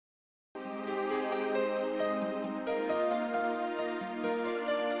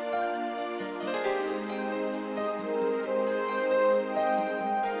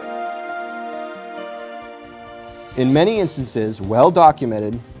in many instances, well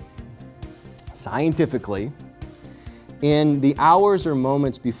documented scientifically, in the hours or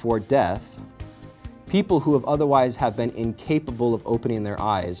moments before death, people who have otherwise have been incapable of opening their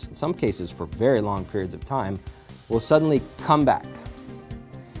eyes, in some cases for very long periods of time, will suddenly come back.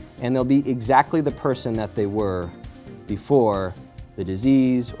 And they'll be exactly the person that they were before the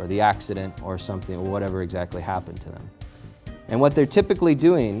disease or the accident or something, or whatever exactly happened to them. And what they're typically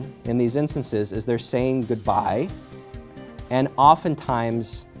doing in these instances is they're saying goodbye and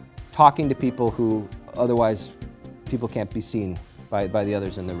oftentimes talking to people who otherwise people can't be seen by the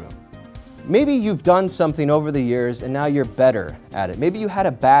others in the room. Maybe you've done something over the years and now you're better at it. Maybe you had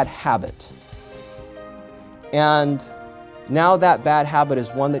a bad habit. And now that bad habit is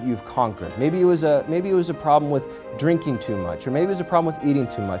one that you've conquered. Maybe it was a problem with drinking too much, or maybe it was a problem with eating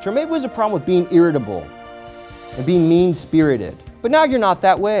too much, or maybe it was a problem with being irritable and being mean-spirited. But now you're not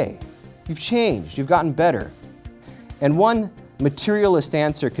that way. You've changed, you've gotten better. And one materialist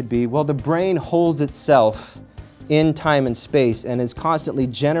answer could be, well, the brain holds itself in time and space and is constantly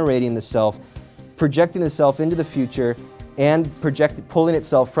generating the self, projecting the self into the future, and pulling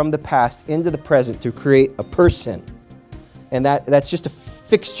itself from the past into the present to create a person. And that's just a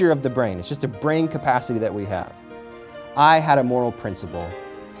fixture of the brain. It's just a brain capacity that we have. I had a moral principle.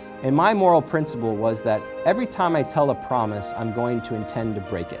 And my moral principle was that every time I tell a promise, I'm going to intend to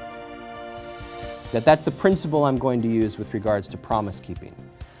break it. That's the principle I'm going to use with regards to promise keeping.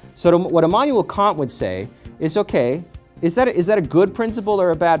 So what Immanuel Kant would say is, okay, is that a good principle or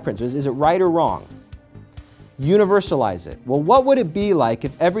a bad principle? Is it right or wrong? Universalize it. Well, what would it be like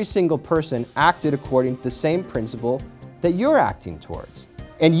if every single person acted according to the same principle that you're acting towards?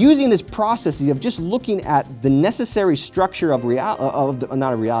 And using this process of just looking at the necessary structure of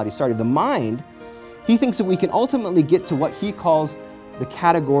the mind, he thinks that we can ultimately get to what he calls the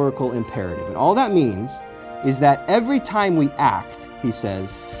categorical imperative. And all that means is that every time we act, he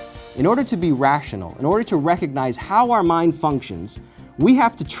says, in order to be rational, in order to recognize how our mind functions, we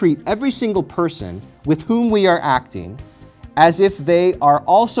have to treat every single person with whom we are acting as if they are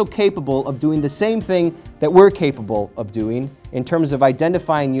also capable of doing the same thing that we're capable of doing in terms of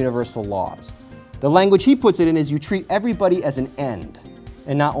identifying universal laws. The language he puts it in is you treat everybody as an end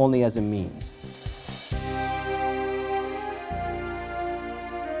and not only as a means.